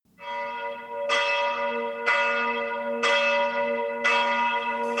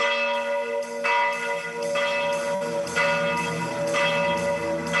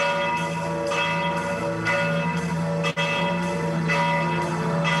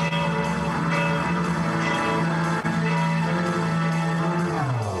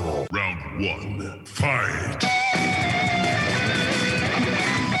one, fight!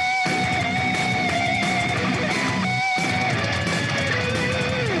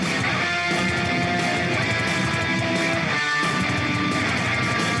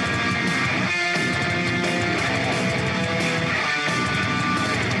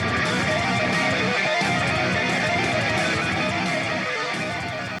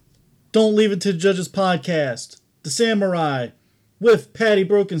 Don't Leave It to the Judges podcast. The Samurai with Patty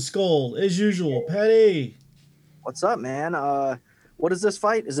Broken Skull, as usual. Patty. What's up, man? What is this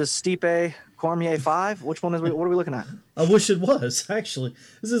fight? Is this Stipe Cormier 5? Which one is what are we looking at? I wish it was, actually.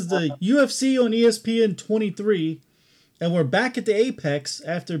 This is the UFC on ESPN 23, and we're back at the Apex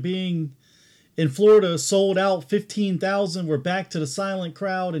after being in Florida, sold out 15,000. We're back to the silent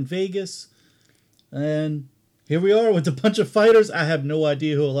crowd in Vegas, and here we are with a bunch of fighters. I have no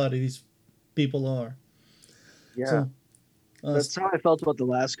idea who a lot of these people are. Yeah, so, that's how I felt about the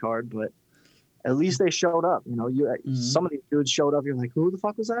last card, but at least they showed up. You know, some of these dudes showed up. You're like, who the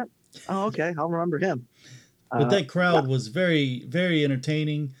fuck was that? Oh, okay, I'll remember him. But that crowd was very, very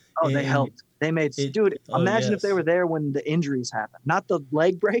entertaining. Oh, they helped. They made dude. Imagine if they were there when the injuries happened, not the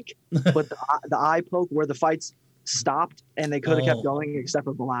leg break, but the eye poke where the fights stopped and they could have kept going, except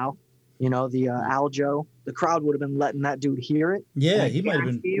for Bilal. You know, the Aljo, the crowd would have been letting that dude hear it. Yeah, he might have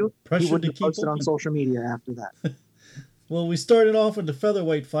been pressured he wouldn't to have posted on social media after that. Well, we started off with the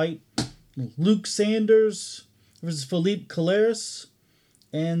featherweight fight. Luke Sanders versus Philippe Colares.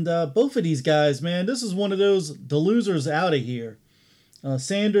 And both of these guys, man, this is one of those, the losers out of here.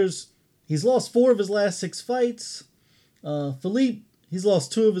 Sanders, he's lost 4 of his last 6 fights. Philippe, he's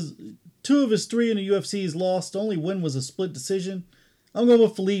lost 2 of his 3 in the UFC. He's lost. The only win was a split decision. I'm going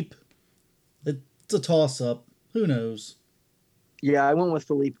with Philippe. It's a toss-up. Who knows? Yeah, I went with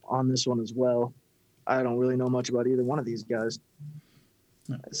Philippe on this one as well. I don't really know much about either one of these guys.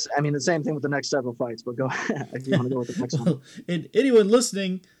 I mean, the same thing with the next several fights, but go ahead if you want to go with the next one. And anyone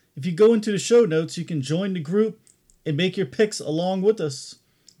listening, if you go into the show notes, you can join the group and make your picks along with us.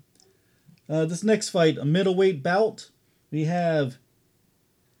 This next fight, a middleweight bout, we have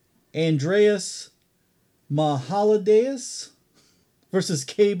Andreas Mahaladeus versus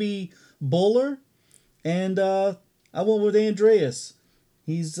KB Bowler. And I went with Andreas.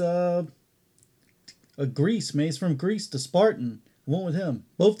 He's a Greece, man. He's from Greece, the Spartan. I went with him.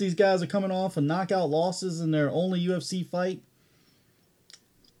 Both these guys are coming off of knockout losses in their only UFC fight.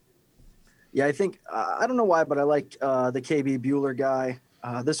 Yeah, I think, I don't know why, but I like the KB Bueller guy.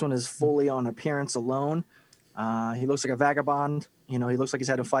 This one is fully on appearance alone. He looks like a vagabond. You know, he looks like he's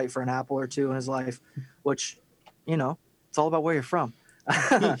had to fight for an apple or two in his life, which, you know, it's all about where you're from.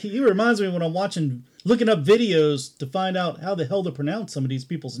 he reminds me when I'm looking up videos to find out how the hell to pronounce some of these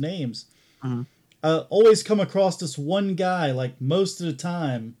people's names. Mm-hmm. I always come across this one guy, like most of the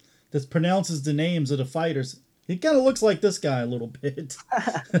time, that pronounces the names of the fighters. He kind of looks like this guy a little bit.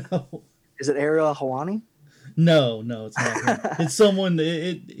 Is it Ariel Helwani? No, it's not him. It's someone,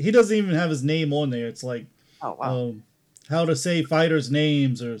 he doesn't even have his name on there. It's like, oh, wow. How to say fighters'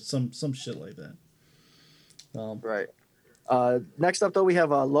 names or some shit like that. Right. Next up, though, we have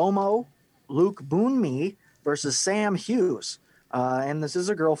Lomo Luke Boonmi versus Sam Hughes. And this is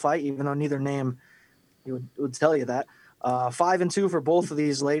a girl fight, even though neither name would tell you that. 5-2 for both of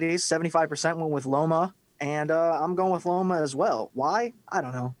these ladies. 75% went with Loma. And I'm going with Loma as well. Why? I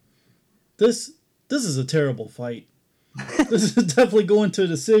don't know. This is a terrible fight. This is definitely going to a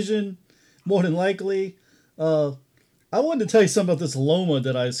decision, more than likely. I wanted to tell you something about this Loma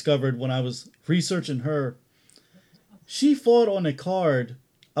that I discovered when I was researching her. She fought on a card.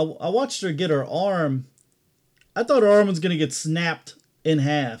 I watched her get her arm. I thought her arm was going to get snapped in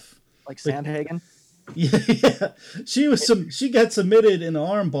half. Like Sandhagen? Yeah. She got submitted in the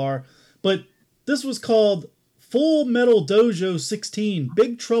arm bar, but this was called Full Metal Dojo 16,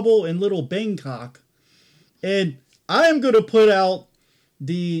 Big Trouble in Little Bangkok. And I am going to put out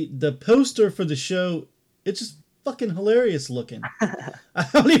the poster for the show. It's just fucking hilarious looking. I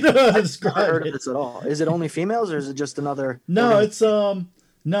don't even know how to describe it. I've heard of this at all. Is it only females or is it just another? No,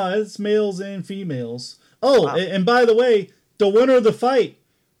 it's males and females. Oh, wow. And by the way, the winner of the fight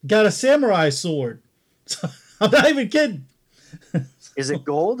got a samurai sword. I'm not even kidding. Is it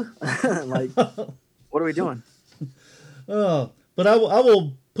gold? Like, what are we doing? But I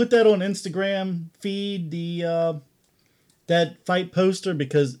will put that on Instagram feed, that fight poster,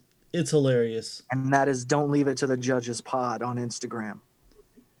 because it's hilarious. And that is Don't Leave It to the Judges Pod on Instagram.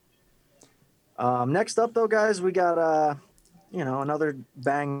 Next up, though, guys, we got another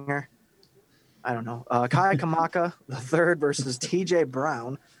banger. I don't know. Kai Kamaka the third versus TJ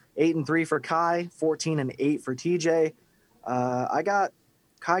Brown. 8-3 for Kai, 14-8 for TJ. I got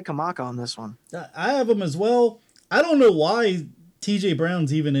Kai Kamaka on this one. I have him as well. I don't know why TJ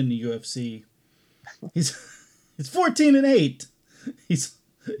Brown's even in the UFC. He's 14-8.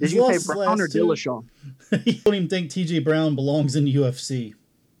 Did you say Brown or Dillashaw? You don't even think TJ Brown belongs in the UFC.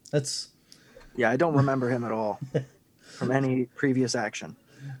 Yeah, I don't remember him at all from any previous action.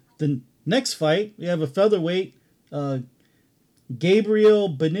 The next fight, we have a featherweight, Gabriel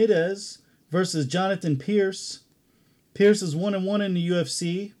Benitez versus Jonathan Pierce. Pierce is 1-1 in the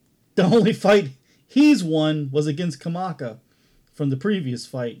UFC. The only fight he's won was against Kamaka from the previous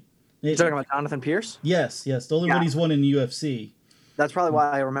fight. You're talking about Jonathan Pierce? Yes. The only one he's won in the UFC. That's probably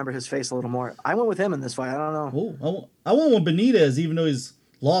why I remember his face a little more. I went with him in this fight. I don't know. Oh, I went with Benitez, even though he's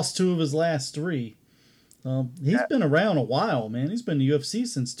lost 2 of his last 3. He's been around a while, man. He's been in the UFC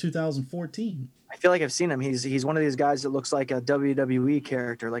since 2014. I feel like I've seen him. He's one of these guys that looks like a WWE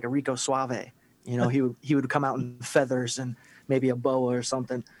character, like a Rico Suave. You know, he would come out in feathers and maybe a boa or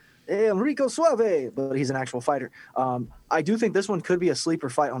something. Hey, I'm Rico Suave, but he's an actual fighter. I do think this one could be a sleeper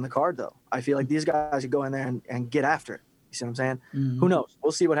fight on the card, though. I feel like these guys could go in there and get after it. You see what I'm saying? Mm-hmm. Who knows?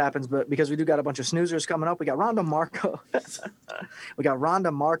 We'll see what happens. But because we do got a bunch of snoozers coming up, we got Ronda Marcos. We got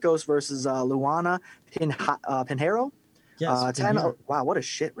Ronda Marcos versus Luana Pinheiro. Yes, wow, what a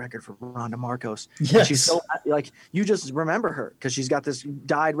shit record for Ronda Marcos. Yes. She's so you just remember her because she's got this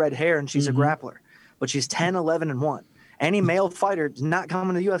dyed red hair and she's a grappler. But she's 10-11-1. Any male fighter is not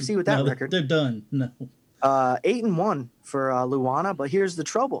coming to the UFC with that record. They're done. No. 8-1 for Luana, but here's the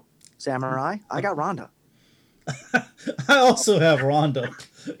trouble, Samurai. I got Ronda. I also have Ronda.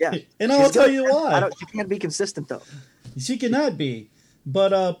 Yeah, and I'll tell you why. She can't be consistent though. She cannot be.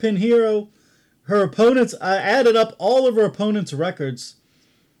 But Pinheiro, her opponents, I added up all of her opponents' records.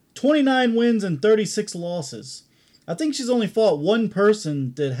 29 wins and 36 losses. I think she's only fought one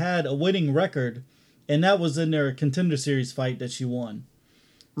person that had a winning record, and that was in their Contender Series fight that she won.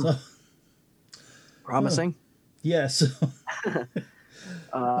 So, promising. Yes.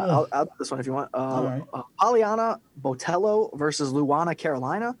 I'll do this one if you want. All right. Polyana Botello versus Luana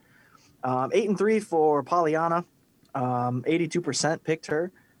Carolina. 8-3 for Polyana. 82% picked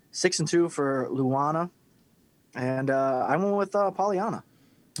her. 6-2 for Luana. And I went with Polyana.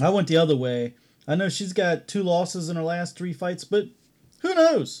 I went the other way. I know she's got 2 losses in her last 3 fights, but who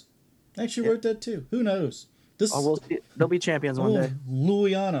knows? I actually wrote that too. Who knows? We'll see. They'll be champions one day.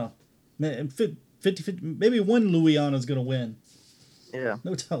 Luana. Man, 50, maybe one Luiana's going to win. Yeah.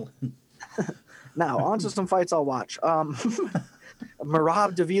 No telling. Now, on to some fights I'll watch. Merab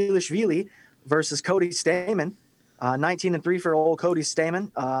Dvalishvili versus Cody Stamann. 19-3 for old Cody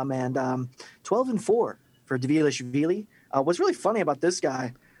Stamann. And 12-4 for Dvalishvili. What's really funny about this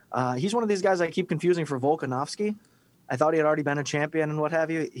guy, he's one of these guys I keep confusing for Volkanovski. I thought he had already been a champion and what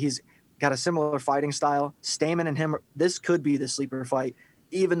have you. He's got a similar fighting style. Stamann and him, this could be the sleeper fight,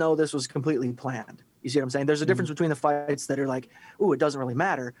 even though this was completely planned. You see what I'm saying? There's a difference between the fights that are like, ooh, it doesn't really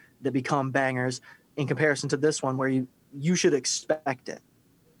matter, that become bangers, in comparison to this one where you should expect it,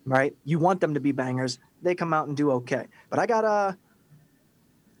 right? You want them to be bangers. They come out and do okay. But I got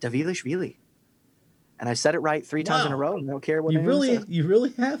Dvalishvili. And I said it right 3 times in a row, and I don't care what anyone says. You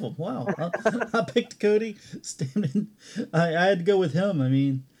really have him. Wow. I picked Cody Stamann. I had to go with him. I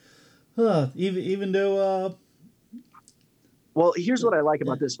mean, even though... Well, here's what I like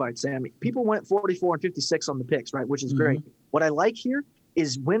about this fight, Sam. People went 44 and 56 on the picks, right, which is great. What I like here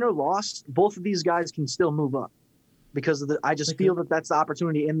is win or loss, both of these guys can still move up because I just feel that that's the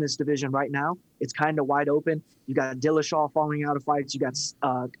opportunity in this division right now. It's kind of wide open. You got Dillashaw falling out of fights. You got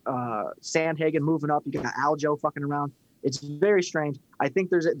Sandhagen moving up. You got Aljo fucking around. It's very strange. I think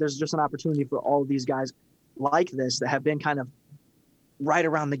there's just an opportunity for all of these guys like this that have been kind of right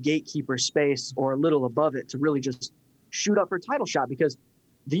around the gatekeeper space or a little above it to really just shoot up for a title shot, because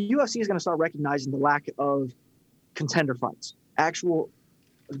the UFC is going to start recognizing the lack of contender fights, actual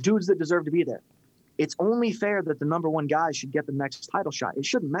dudes that deserve to be there. It's only fair that the number one guy should get the next title shot. It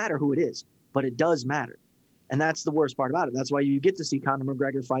shouldn't matter who it is, but it does matter. And that's the worst part about it. That's why you get to see Conor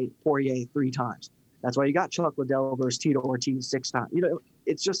McGregor fight Poirier 3 times. That's why you got Chuck Liddell versus Tito Ortiz 6 times. You know,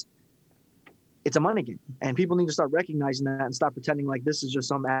 it's a money game, and people need to start recognizing that and stop pretending like this is just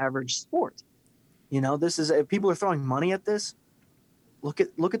some average sport. You know, if people are throwing money at this, look at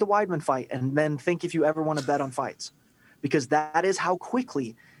the Weidman fight and then think if you ever want to bet on fights, because that is how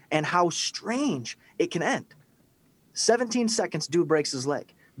quickly and how strange it can end. 17 seconds, dude breaks his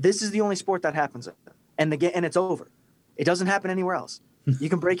leg. This is the only sport that happens, and it's over. It doesn't happen anywhere else. You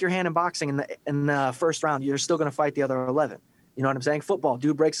can break your hand in boxing in the first round. You're still going to fight the other 11. You know what I'm saying? Football,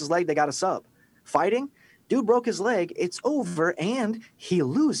 dude breaks his leg, they got a sub. Fighting, dude broke his leg, it's over, and he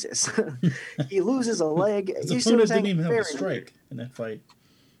loses. He loses a leg. His opponent didn't even have a strike in that fight.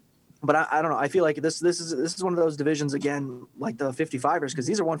 But I don't know. I feel like this is one of those divisions again, like the 55ers, because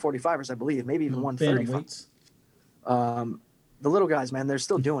these are 145ers, I believe, maybe even 135. The little guys, man, they're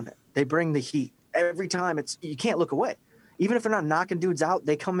still doing it. They bring the heat every time. You can't look away, even if they're not knocking dudes out.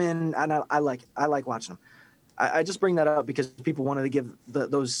 They come in, and I like watching them. I just bring that up because people wanted to give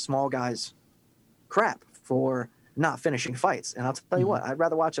those small guys crap for not finishing fights, and I'll tell you what, I'd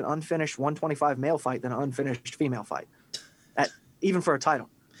rather watch an unfinished 125 male fight than an unfinished female fight, even for a title.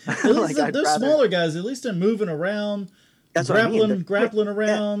 Those smaller guys, at least they're moving around, grappling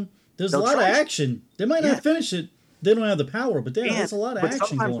around. There's a lot of action. They might not finish it. They don't have the power, but there's a lot of action. But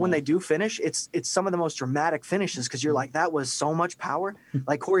sometimes when they do finish, it's some of the most dramatic finishes because you're like, that was so much power.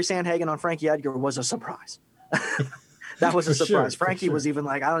 Like Corey Sandhagen on Frankie Edgar was a surprise. That was a surprise. Frankie was even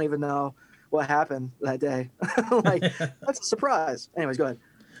like, I don't even know what happened that day. Like, that's a surprise. Anyways, go ahead.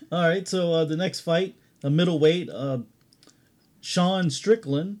 All right, so the next fight, a middleweight, Sean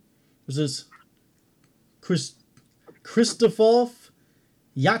Strickland versus Krzysztof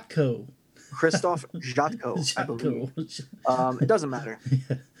Jotko. Krzysztof Jotko, I believe. It doesn't matter.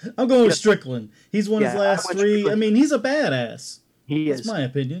 I'm going with Strickland. He's won his last 3. I mean, he's a badass. That's my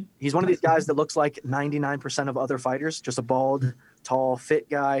opinion. He's one of these guys that looks like 99% of other fighters, just a bald, tall, fit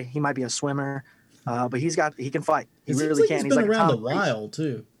guy. He might be a swimmer, but he can fight. He really can. He's been around a while,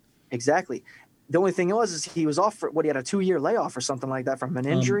 too. Exactly. The only thing is he was off for he had a 2-year layoff or something like that from an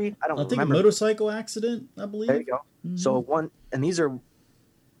injury. I think remember. A motorcycle accident, I believe. There you go. Mm-hmm. So these are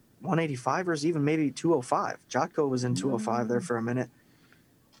 185ers, even maybe 205. Jotko was in 205 there for a minute.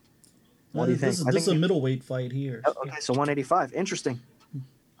 What do you think? This is a middleweight fight here. Okay, so 185. Interesting.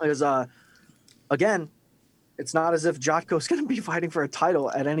 Because, again, it's not as if Jotko's going to be fighting for a title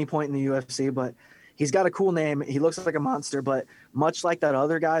at any point in the UFC, but he's got a cool name. He looks like a monster, but much like that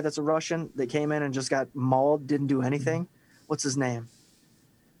other guy that's a Russian that came in and just got mauled, didn't do anything. What's his name?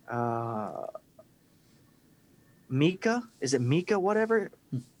 Mika? Is it Mika whatever?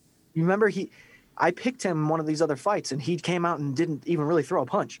 You remember I picked him in one of these other fights, and he came out and didn't even really throw a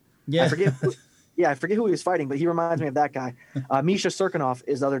punch. Yeah. I forget who he was fighting, but he reminds me of that guy. Misha Serkinov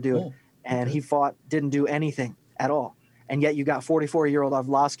is the other dude, and he didn't do anything at all. And yet you got 44-year-old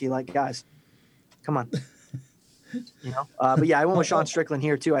Arlovsky, like, guys, come on. You know? But yeah, I went with Sean Strickland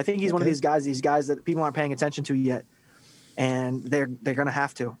here too. I think he's one of these guys that people aren't paying attention to yet, and they're going to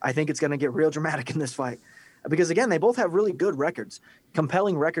have to. I think it's going to get real dramatic in this fight. Because, again, they both have really good records,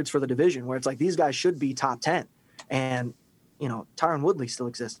 compelling records for the division, where it's like these guys should be top 10. And, Tyron Woodley still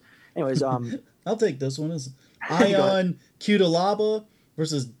exists. Anyways, I'll take this one. It's Ion Cutelaba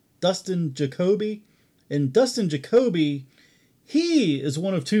versus Dustin Jacoby. And Dustin Jacoby, he is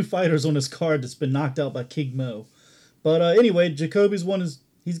one of 2 fighters on this card that's been knocked out by King Mo. But anyway, Jacoby's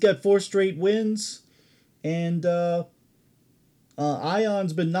he's got 4 straight wins. And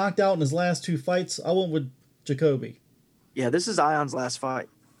Ion's been knocked out in his last 2 fights. I went with Jacoby. Yeah, this is Ion's last fight.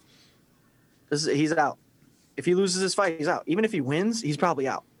 He's out. If he loses this fight, he's out. Even if he wins, he's probably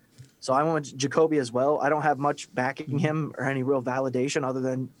out. So I went with Jacoby as well. I don't have much backing him or any real validation other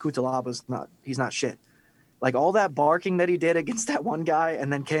than Kutalaba's he's not shit. Like all that barking that he did against that one guy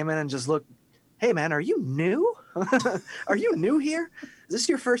and then came in and just looked, hey man, are you new? Are you new here? Is this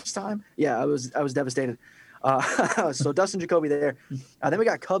your first time? Yeah, I was devastated. So Dustin Jacoby there. Then we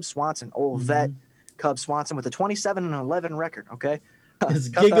got Cub Swanson, old vet. Cub Swanson with a 27-11 record. Okay, it's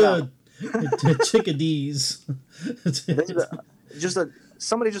Giga Chickadees.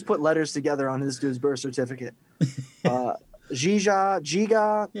 Somebody just put letters together on this dude's birth certificate.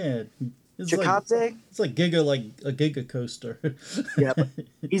 Giga. Yeah, Chikadze. It's like Giga, like a Giga coaster. Yeah, but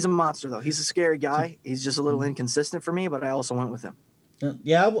he's a monster though. He's a scary guy. He's just a little inconsistent for me, but I also went with him.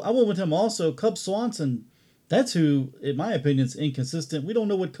 Yeah, I went with him also. Cub Swanson. That's who, in my opinion, is inconsistent. We don't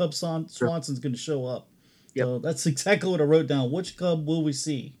know what Cub Swanson's going to show up. Yep. So that's exactly what I wrote down. Which Cub will we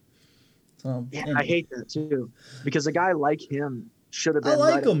see? So, anyway. I hate that too. Because a guy like him should have been. I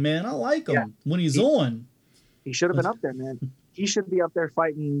like him, man. I like him when he's on. He should have been up there, man. He should be up there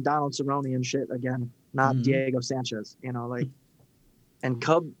fighting Donald Cerrone and shit again, not Diego Sanchez. And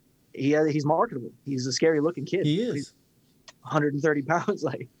Cub, he's marketable. He's a scary looking kid. He is. He's 130 pounds,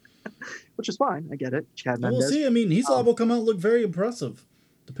 which is fine. I get it. Chad Mendes. We'll see. I mean, he's liable to come out and look very impressive.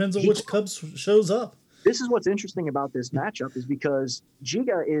 Depends on which Cubs shows up. This is what's interesting about this matchup is because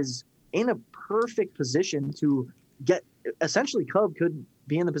Giga is in a perfect position to get. Essentially, Cub could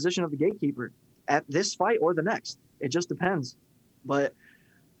be in the position of the gatekeeper at this fight or the next. It just depends. But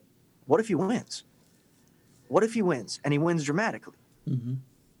what if he wins? What if he wins and he wins dramatically? Mm-hmm.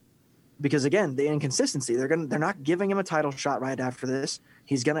 Because again, the inconsistency, they're not giving him a title shot right after this.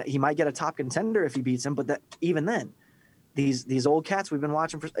 He might get a top contender if he beats him, but even then, these old cats we've been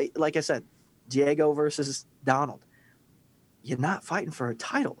watching for, like I said, Diego versus Donald. You're not fighting for a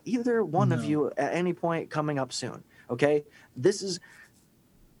title, either one of you at any point coming up soon. Okay, this is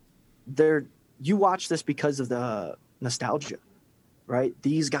there. You watch this because of the nostalgia, right?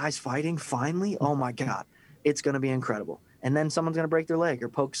 These guys fighting finally. Oh my God, it's going to be incredible. And then someone's going to break their leg or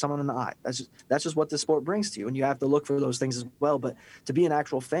poke someone in the eye. That's just what the sport brings to you, and you have to look for those things as well. But to be an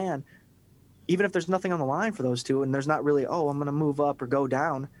actual fan, even if there's nothing on the line for those two, and there's not really, I'm going to move up or go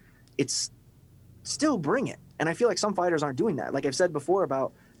down, it's still bring it. And I feel like some fighters aren't doing that. Like I've said before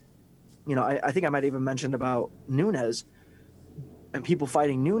about, I think I might even mentioned about Nunes and people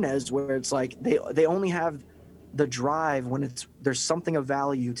fighting Nunes, where it's like they only have the drive when there's something of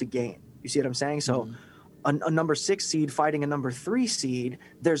value to gain. You see what I'm saying? So a number 6 seed fighting a number 3 seed,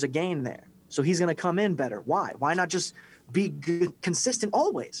 there's a gain there. So he's going to come in better. Why? Why not just be consistent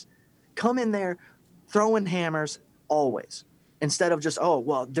always? Come in there throwing hammers always, instead of just,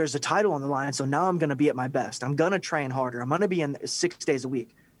 there's a title on the line, so now I'm going to be at my best. I'm going to train harder. I'm going to be in 6 days a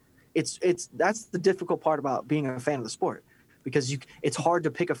week. That's the difficult part about being a fan of the sport, because it's hard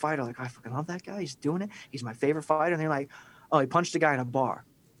to pick a fighter like, I fucking love that guy. He's doing it. He's my favorite fighter. And they're like, oh, he punched a guy in a bar.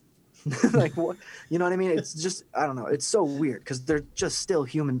 Like, what? You know what I mean? It's just, I don't know. It's so weird because they're just still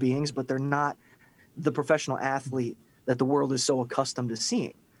human beings, but they're not the professional athlete that the world is so accustomed to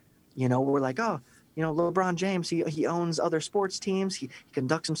seeing. We're like, LeBron James, he owns other sports teams. He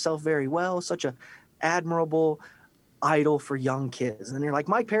conducts himself very well. Such a admirable idol for young kids. And then you're like,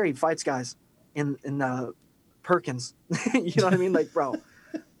 Mike Perry fights guys in Perkins. You know what I mean? Like, bro,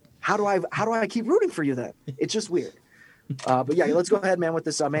 how do I keep rooting for you then? It's just weird. But yeah, let's go ahead, man, with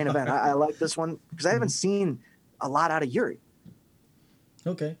this main event. I like this one because I haven't seen a lot out of Yuri.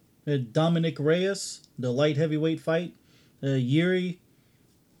 Okay. Dominic Reyes, the light heavyweight fight. Yuri.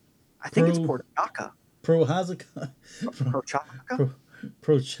 I think it's Prochazka.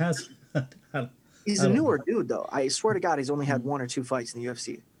 Prochazka. He's a newer dude, though. I swear to God, he's only had 1 or 2 fights in the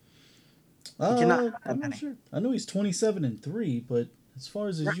UFC. I'm not sure. I know he's 27-3, but as far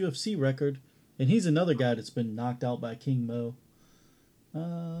as his UFC record, and he's another guy that's been knocked out by King Mo.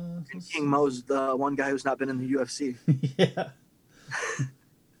 King Mo's the one guy who's not been in the UFC. Yeah.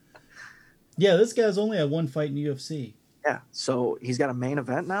 Yeah, this guy's only had 1 fight in the UFC. Yeah, so he's got a main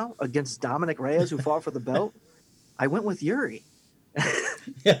event now against Dominic Reyes, who fought for the belt. I went with Yuri.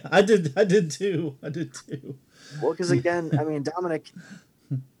 Yeah, I did too. Well, because again, I mean, Dominic,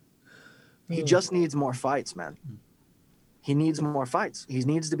 he just needs more fights, man. He needs more fights. He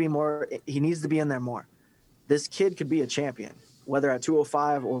needs to be in there more. This kid could be a champion, whether at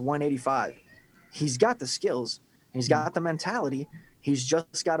 205 or 185. He's got the skills. He's got the mentality. He's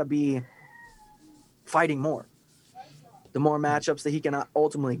just got to be fighting more. The more matchups that he can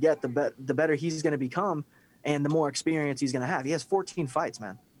ultimately get, the better he's going to become, and the more experience he's going to have. He has 14 fights,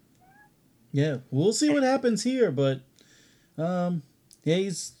 man. Yeah, we'll see what happens here, but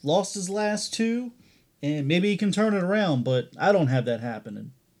he's lost his last 2, and maybe he can turn it around, but I don't have that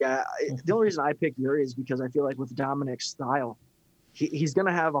happening. Yeah, the only reason I picked Yuri is because I feel like with Dominic's style, he's going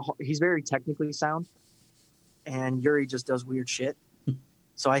to he's very technically sound, and Yuri just does weird shit.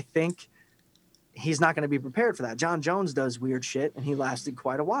 So I think he's not going to be prepared for that. John Jones does weird shit, and he lasted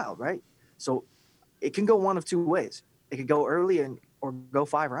quite a while, right? So it can go one of 2 ways. It could go early or go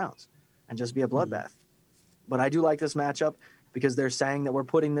 5 rounds and just be a bloodbath. But I do like this matchup because they're saying that we're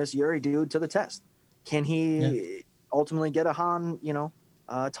putting this Yuri dude to the test. Can he ultimately get a Han,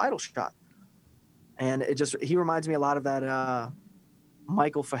 title shot? And he reminds me a lot of that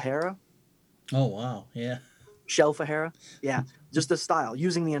Michael Ferreira. Oh, wow. Yeah. Shell Ferreira. Yeah. Just the style,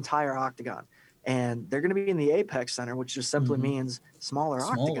 using the entire octagon. And they're going to be in the Apex Center, which just simply means smaller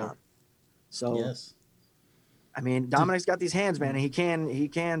octagon. So, yes. I mean, Dominic's got these hands, man, and he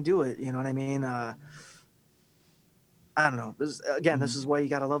can do it. You know what I mean? I don't know. This is why you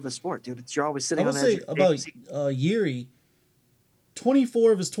got to love the sport, dude. You're always sitting on the edge. I would say about Yuri,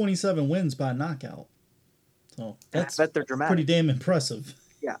 24 of his 27 wins by knockout. So that's I bet they're dramatic. Pretty damn impressive.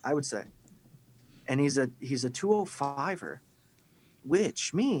 Yeah, I would say. And he's a 205er,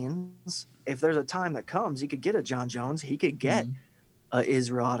 which means if there's a time that comes, he could get a John Jones. He could get a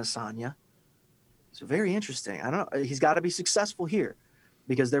Israel Adesanya. So very interesting. I don't know. He's got to be successful here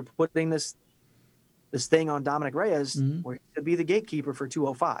because they're putting this thing on Dominic Reyes where he could be the gatekeeper for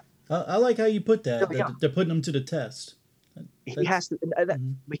 205. I like how you put that. They're putting him to the test. He has to.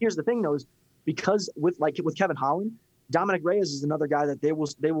 But here's the thing, though, is because with Kevin Holland, Dominic Reyes is another guy that they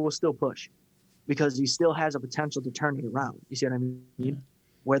will still push because he still has a potential to turn it around. You see what I mean? Yeah.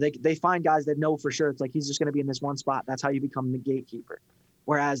 Where they find guys that know for sure it's like he's just going to be in this one spot. That's how you become the gatekeeper.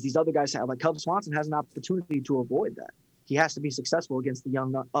 Whereas these other guys have, like Cub Swanson has an opportunity to avoid that. he has to be successful against the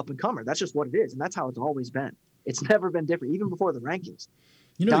young up and comer. That's just what it is, and that's how it's always been. It's never been different, even before the rankings.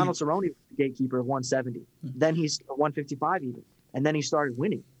 Donald Cerrone was the gatekeeper of 170. Then he's 155 even, and then he started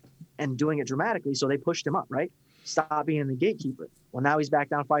winning and doing it dramatically. So they pushed him up, right? Stop being the gatekeeper. Well, now he's back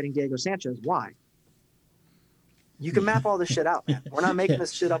down fighting Diego Sanchez. Why? You can map all this shit out, man. We're not making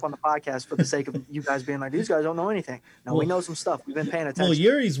this shit up on the podcast for the sake of you guys being like, these guys don't know anything. No, we know some stuff. We've been paying attention. Well,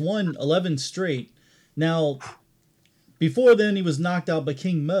 Yuri's won 11 straight. Now, before then, he was knocked out by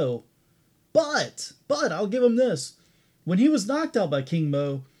King Mo. But I'll give him this. When he was knocked out by King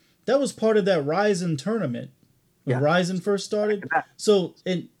Mo, that was part of that Ryzen tournament when Ryzen first started. So,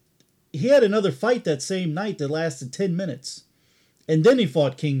 and he had another fight that same night that lasted 10 minutes. And then he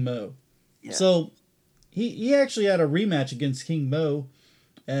fought King Mo. Yeah. So, he actually had a rematch against King Mo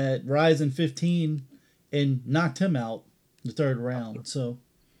at Ryzen 15 and knocked him out in the third round. So,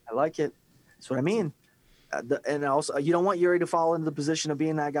 I like it. That's what I mean. And also, you don't want Yuri to fall into the position of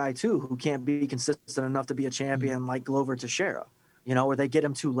being that guy, too, who can't be consistent enough to be a champion like Glover Teixeira, where they get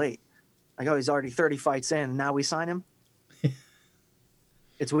him too late. Like, oh, he's already 30 fights in, and now we sign him?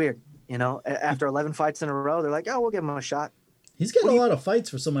 It's weird, After 11 fights in a row, they're like, oh, we'll give him a shot. He's getting a lot of fights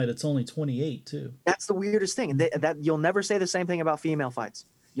for somebody that's only 28, too. That's the weirdest thing. That you'll never say the same thing about female fights.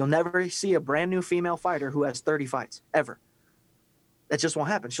 You'll never see a brand new female fighter who has 30 fights, ever. That just won't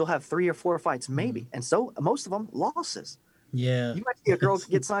happen. She'll have 3 or 4 fights, maybe. And so most of them losses. Yeah. You might see a girl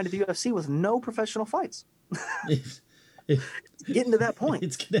get signed to the UFC with no professional fights. Getting to that point.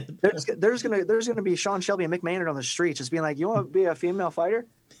 There's gonna be Sean Shelby and Mick Maynard on the street just being like, you want to be a female fighter?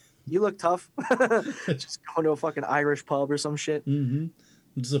 You look tough. Just going to a fucking Irish pub or some shit. Mm-hmm.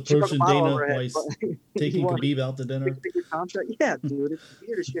 Just approaching Dana while he's taking Khabib out to dinner. Yeah, dude. It's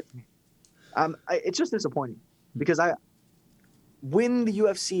weird as shit to me. It's just disappointing because when the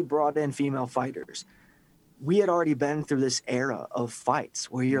UFC brought in female fighters, we had already been through this era of fights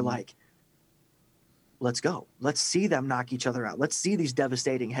where you're like, let's go. Let's see them knock each other out. Let's see these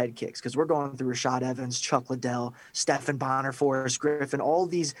devastating head kicks because we're going through Rashad Evans, Chuck Liddell, Stephan Bonner, Forrest Griffin, all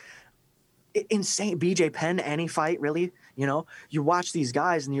these insane BJ Penn, any fight, really. You watch these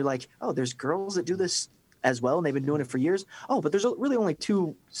guys and you're like, oh, there's girls that do this as well, and they've been doing it for years. Oh, but there's really only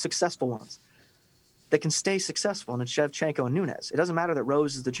 2 successful ones that can stay successful, and it's Shevchenko and Nunes. It doesn't matter that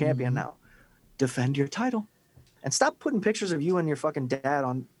Rose is the champion now. Defend your title. And stop putting pictures of you and your fucking dad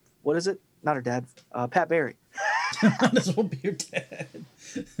on, what is it? Not her dad, Pat Barry. This won't be your dad.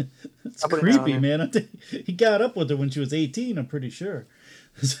 It's creepy, man. I think he got up with her when she was 18, I'm pretty sure.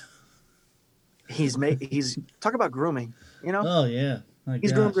 He's talk about grooming, Oh, yeah.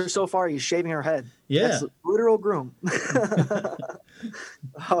 He's groomed her so far, he's shaving her head. Yeah. That's literal groom. I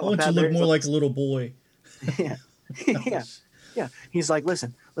want you to look more like a little boy. Yeah. Yeah. He's like,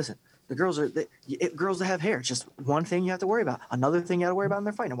 listen. The girls girls that have hair. It's just one thing you have to worry about. Another thing you have to worry about in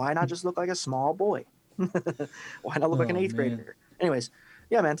their fighting. Why not just look like a small boy? Why not look like an 8th grader? Anyways,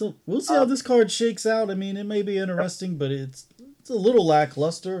 yeah, man. So we'll see how this card shakes out. I mean, it may be interesting, but it's a little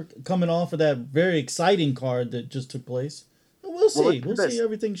lackluster coming off of that very exciting card that just took place. But we'll see. We'll see how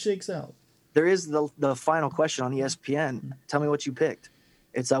everything shakes out. There is the final question on ESPN. Tell me what you picked.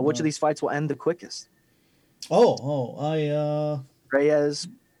 It's which of these fights will end the quickest? Reyes,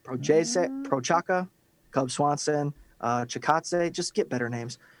 Prochaka, Cub Swanson, Chikadze. Just get better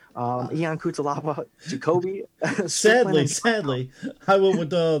names. Ion Cutelaba, Jacoby. Sadly, I went with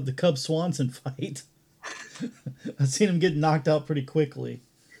the Cub Swanson fight. I've seen him get knocked out pretty quickly.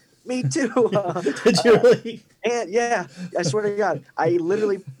 Me too. Did you really? And yeah, I swear to God,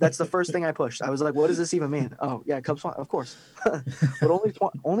 that's the first thing I pushed. I was like, what does this even mean? Oh yeah, Cub Swanson, of course. But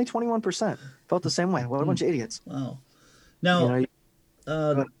only 21% felt the same way. What a bunch of idiots. Wow. Now,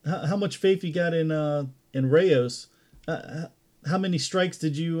 how much faith you got in Reyes? How many strikes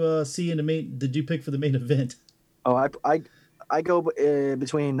did you see in the main? Did you pick for the main event? Oh, I go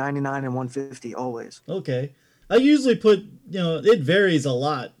between 99 and 150 always. Okay, I usually put it varies a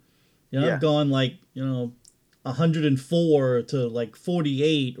lot. I've gone 104 to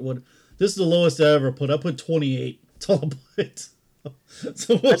 48. This is the lowest I ever put. I put 28. That's all I put.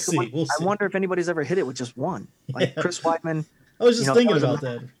 So we'll see. I wonder if anybody's ever hit it with just one. Like Chris Weidman. I was just thinking about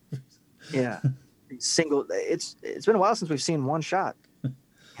that. Yeah. Single. It's been a while since we've seen one shot. A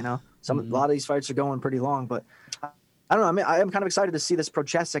lot of these fights are going pretty long, but I don't know. I mean, I am kind of excited to see this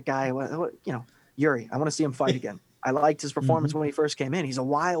Prochazka guy. Yuri. I want to see him fight again. I liked his performance when he first came in. He's a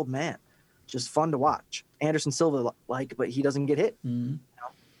wild man, just fun to watch. Anderson Silva, but he doesn't get hit. Mm-hmm.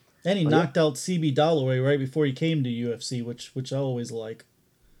 And he knocked out CB Dollaway right before he came to UFC, which I always like.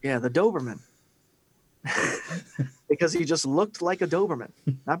 Yeah, the Doberman. because he just looked like a Doberman,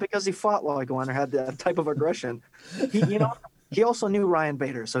 not because he fought like one or had that type of aggression. He also knew Ryan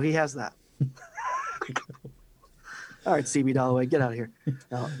Bader, so he has that. All right, CB Dalloway, get out of here.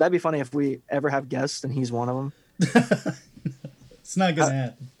 No, that'd be funny if we ever have guests and he's one of them. It's not gonna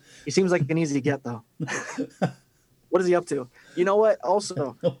happen. He seems like an easy get, though. What is he up to? You know what?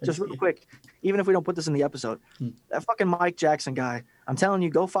 Also, just real quick, even if we don't put this in the episode, that fucking Mike Jackson guy, I'm telling you,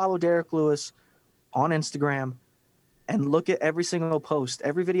 go follow Derek Lewis on Instagram and look at every single post,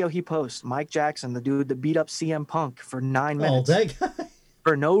 every video he posts. Mike Jackson, the dude that beat up CM Punk for 9 minutes. Oh, that guy.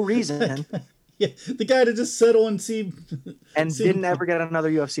 For no reason. Yeah, the guy that just settled on and didn't ever get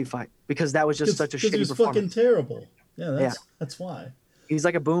another UFC fight because that was just such a shitty performance. Fucking terrible. Yeah, that's why. He's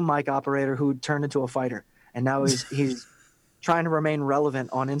like a boom mic operator who turned into a fighter, and now he's trying to remain relevant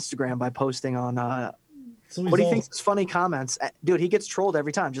on Instagram by posting on. What do you think? Funny comments, dude. He gets trolled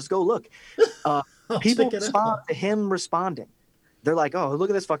every time. Just go look. People respond to him responding. They're like, "Oh, look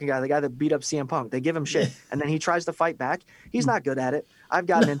at this fucking guy, the guy that beat up CM Punk." They give him shit, and then he tries to fight back. He's not good at it. I've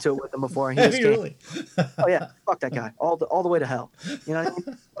gotten into it with him before, and he just can't. Really? Oh yeah, fuck that guy, all the way to hell. You know what I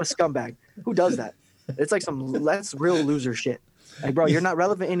mean? What a scumbag. Who does that? It's like that's real loser shit. Like, bro, you're not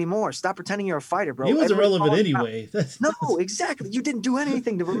relevant anymore. Stop pretending you're a fighter, bro. He wasn't relevant anyway. No, exactly. You didn't do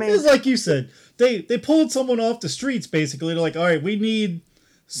anything to remain. It's like you said. They pulled someone off the streets, basically. They're like, all right, we need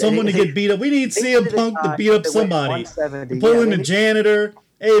someone to get beat up. We need CM Punk to beat up somebody. Pull in the janitor.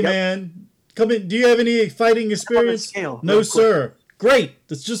 Hey, man, come in. Do you have any fighting experience? No, sir. Great.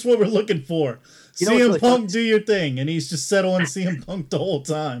 That's just what we're looking for. CM Punk, do your thing, and he's just set on CM Punk the whole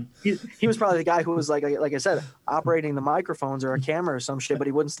time. He was probably the guy who was like I said, operating the microphones or a camera or some shit, but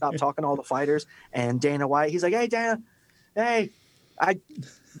he wouldn't stop talking to all the fighters. And Dana White, he's like, "Hey, Dana, hey, I've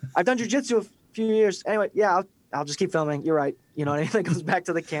done jiu-jitsu a few years. Anyway, yeah, I'll just keep filming. You're right. You know what I mean?" It goes back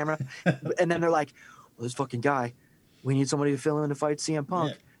to the camera, and then they're like, "Well, this fucking guy, we need somebody to fill in to fight CM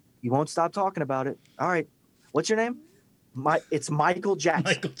Punk. Yeah. He won't stop talking about it. All right, what's your name? It's Michael Jackson.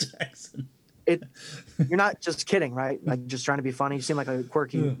 Michael Jackson." You're not just kidding, right? Like just trying to be funny. You seem like a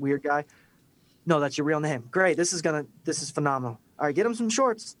quirky, weird guy. No, that's your real name. Great. This is phenomenal. All right, get him some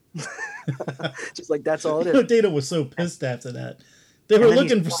shorts. Just like that's all it is. Dana was so pissed after that. They were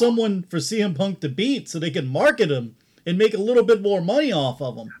looking for someone for CM Punk to beat so they could market him and make a little bit more money off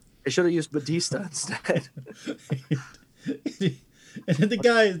of him. They should have used Batista instead. And the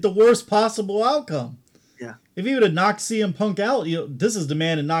guy, the worst possible outcome. Yeah. If he would have knocked CM Punk out, this is the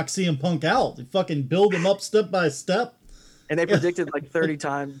man that knocked CM Punk out. They fucking build him up step by step. And they predicted like 30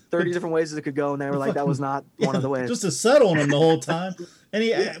 different ways it could go, and they were like, that was not one of the ways. Just to settle on him the whole time.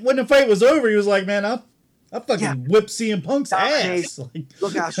 And when the fight was over, he was like, man, I fucking whipped CM Punk's ass. Like,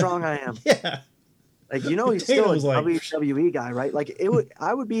 look how strong I am. Yeah. Like, he's still a WWE guy, right? Like,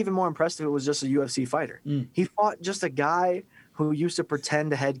 I would be even more impressed if it was just a UFC fighter. He fought just a guy who used to pretend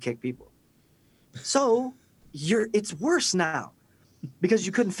to head kick people. So it's worse now because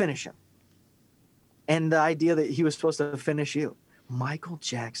you couldn't finish him. And the idea that he was supposed to finish you. Michael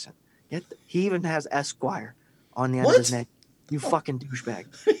Jackson. He even has Esquire on the end of his name. You fucking douchebag.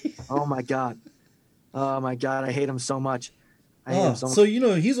 Oh my God. I hate him so much. So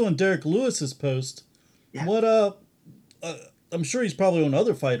he's on Derek Lewis's post. Yeah. What I'm sure he's probably on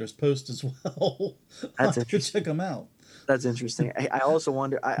other fighters' posts as well. That's interesting. Check him out. That's interesting. I also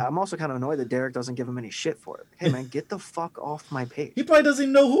wonder. I'm also kind of annoyed that Derek doesn't give him any shit for it. Hey man, get the fuck off my page. He probably doesn't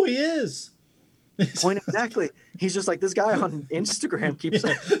even know who he is. Point exactly. He's just like this guy on Instagram keeps.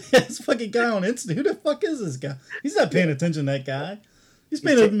 This fucking guy on Instagram. Who the fuck is this guy? He's not paying attention to that guy. He's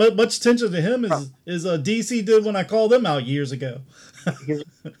paying as much attention to him as DC did when I called him out years ago.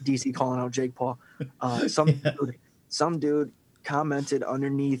 DC calling out Jake Paul. Some dude commented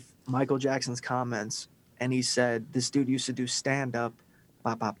underneath Michael Jackson's comments. And he said, this dude used to do stand-up,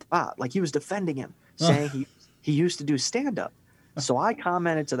 like he was defending him, saying he used to do stand-up. So I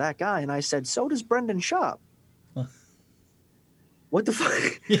commented to that guy, and I said, so does Brendan Schaub. What the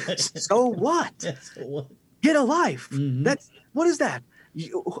fuck? Yeah. So what? Yeah, so what? Get a life. Mm-hmm. What is that?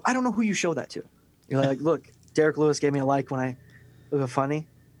 I don't know who you show that to. You're like, look, Derek Lewis gave me a like when I look funny.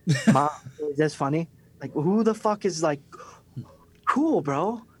 Mom, is this funny? Like, who the fuck is like, cool,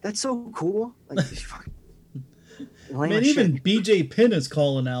 bro? That's so cool. Like, man, even BJ Penn is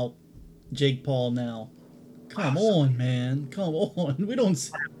calling out Jake Paul now. Come on, man. Come on. We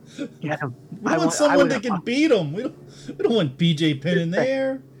don't want someone that can beat him. We don't want BJ Penn in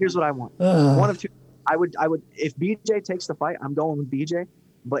there. Here's what I want. One of two. I would if BJ takes the fight, I'm going with BJ.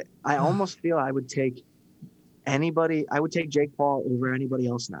 But I almost feel I would take Jake Paul over anybody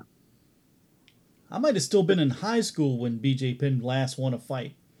else now. I might have still been in high school when BJ Penn last won a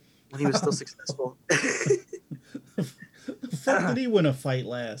fight. when he was still successful. The fuck did he win a fight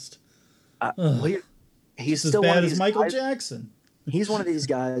last? Well, he's Just still as one bad of as these Michael guys. Jackson. He's one of these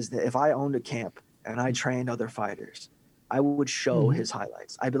guys that if I owned a camp and I trained other fighters, I would show his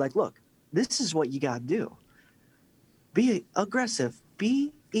highlights. I'd be like, look, this is what you got to do. Be aggressive.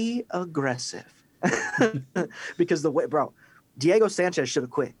 Be aggressive. Because the way, bro, Diego Sanchez should have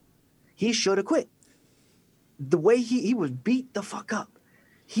quit. He should have quit. The way he was beat the fuck up.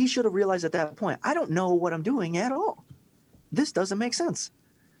 He should have realized at that point, I don't know what I'm doing at all. This doesn't make sense.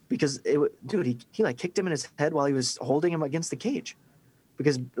 Because he like kicked him in his head while he was holding him against the cage.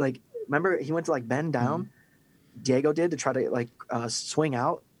 Because like, remember he went to like bend down. Diego did to try to like swing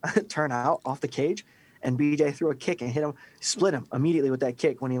out, turn out off the cage, and BJ threw a kick and hit him, split him immediately with that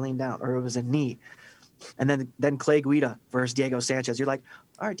kick when he leaned down, or it was a knee. And then Clay Guida versus Diego Sanchez. You're like,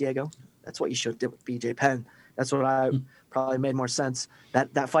 all right, Diego, that's what you should have did with BJ Penn. That's what I probably made more sense.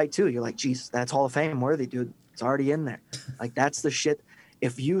 That fight too. You're like, geez, that's Hall of Fame worthy, dude. It's already in there. Like that's the shit.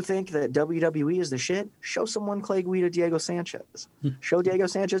 If you think that WWE is the shit, show someone Clay Guida, Diego Sanchez. Show Diego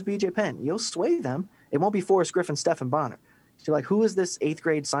Sanchez, BJ Penn. You'll sway them. It won't be Forrest Griffin, Stephen Bonner. You're like, who is this 8th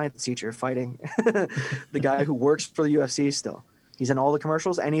grade science teacher fighting the guy who works for the UFC still? He's in all the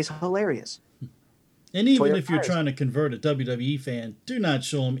commercials, and he's hilarious. And even if you're trying to convert a WWE fan, do not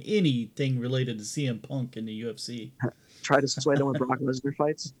show him anything related to CM Punk in the UFC. Try to sway them with Brock Lesnar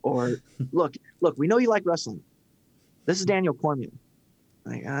fights. Or, look, we know you like wrestling. This is Daniel Cormier.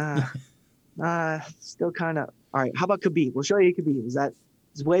 Like, still kind of. All right, how about Khabib? We'll show you Khabib.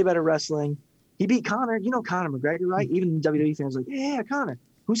 It's way better wrestling. He beat Conor. You know Conor McGregor, right? Even WWE fans are like, yeah, Conor.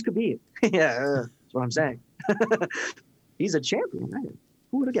 Who's Khabib? Yeah, that's what I'm saying. He's a champion, right?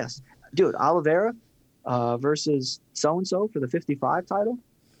 Who would have guessed? Dude, Oliveira versus so-and-so for the 55 title.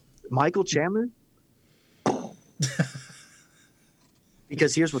 Michael Chandler.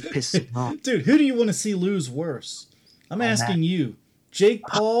 Because here's what pisses me off. Dude, who do you want to see lose worse? I'm asking you. Jake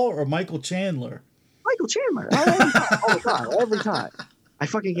Paul or Michael Chandler? Michael Chandler. Every time. I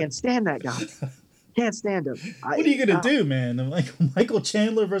fucking can't stand that guy. Can't stand him. What are you going to do, man? Like Michael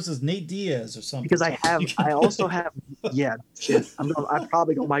Chandler versus Nate Diaz or something? Because I also have, yeah, shit. I'd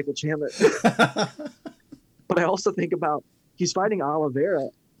probably go Michael Chandler. But I also think about, he's fighting Oliveira,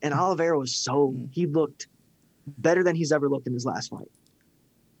 and Oliveira was he looked better than he's ever looked in his last fight.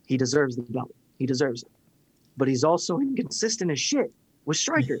 He deserves the belt. He deserves it. But he's also inconsistent as shit with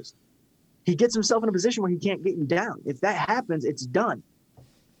strikers. He gets himself in a position where he can't get you down. If that happens, it's done.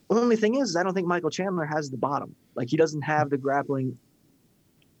 Only thing is I don't think Michael Chandler has the bottom. Like, he doesn't have the grappling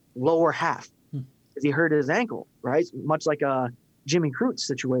lower half. Because he hurt his ankle, right? Much like a Jimmy Crute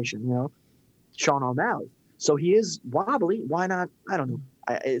situation, Sean O'Malley. So he is wobbly. Why not? I don't know.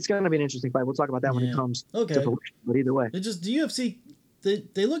 It's going to be an interesting fight. We'll talk about that when it comes to fruition. But either way. It just, the UFC,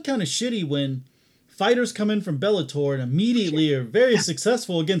 they look kind of shitty when fighters come in from Bellator and immediately are very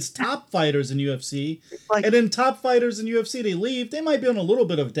successful against top fighters in UFC. And then top fighters in UFC, they leave. They might be on a little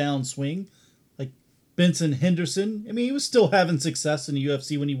bit of downswing. Like Benson Henderson. I mean, he was still having success in the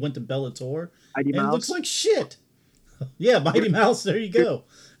UFC when he went to Bellator. Mighty Mouse. It looks like shit. Yeah, Mighty Mouse. There you go.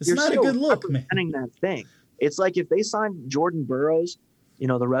 It's not a good look, man. That thing. It's like if they signed Jordan Burroughs,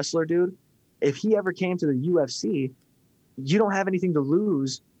 the wrestler dude, if he ever came to the UFC, you don't have anything to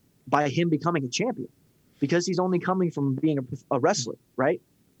lose by him becoming a champion because he's only coming from being a wrestler, right?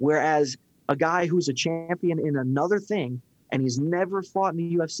 Whereas a guy who's a champion in another thing and he's never fought in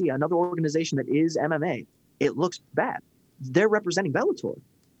the UFC, another organization that is MMA, it looks bad. They're representing Bellator.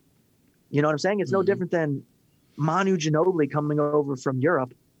 You know what I'm saying? It's no different than Manu Ginobili coming over from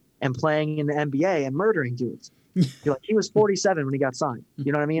Europe and playing in the NBA and murdering dudes. You're like, he was 47 when he got signed.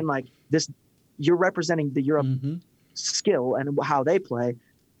 You know what I mean? Like this, you're representing the Europe skill and how they play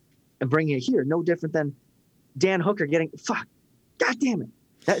and bringing it here. No different than Dan Hooker getting, God damn it.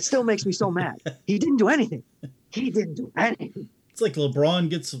 That still makes me so mad. He didn't do anything. It's like LeBron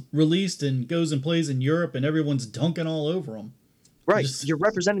gets released and goes and plays in Europe and everyone's dunking all over him. Right. You're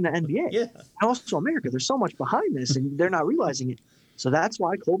representing the NBA. Yeah. And also America. There's so much behind this and they're not realizing it. So that's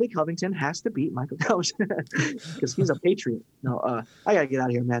why Colby Covington has to beat Michael Jones because he's a patriot. No, I got to get out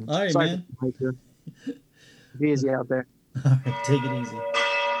of here, man. All right, sorry, man. Be easy out there. All right, take it easy.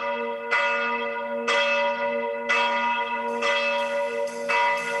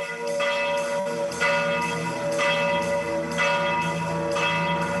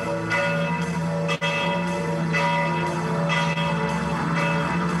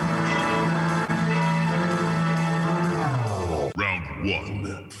 Round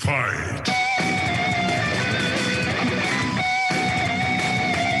 1, fight!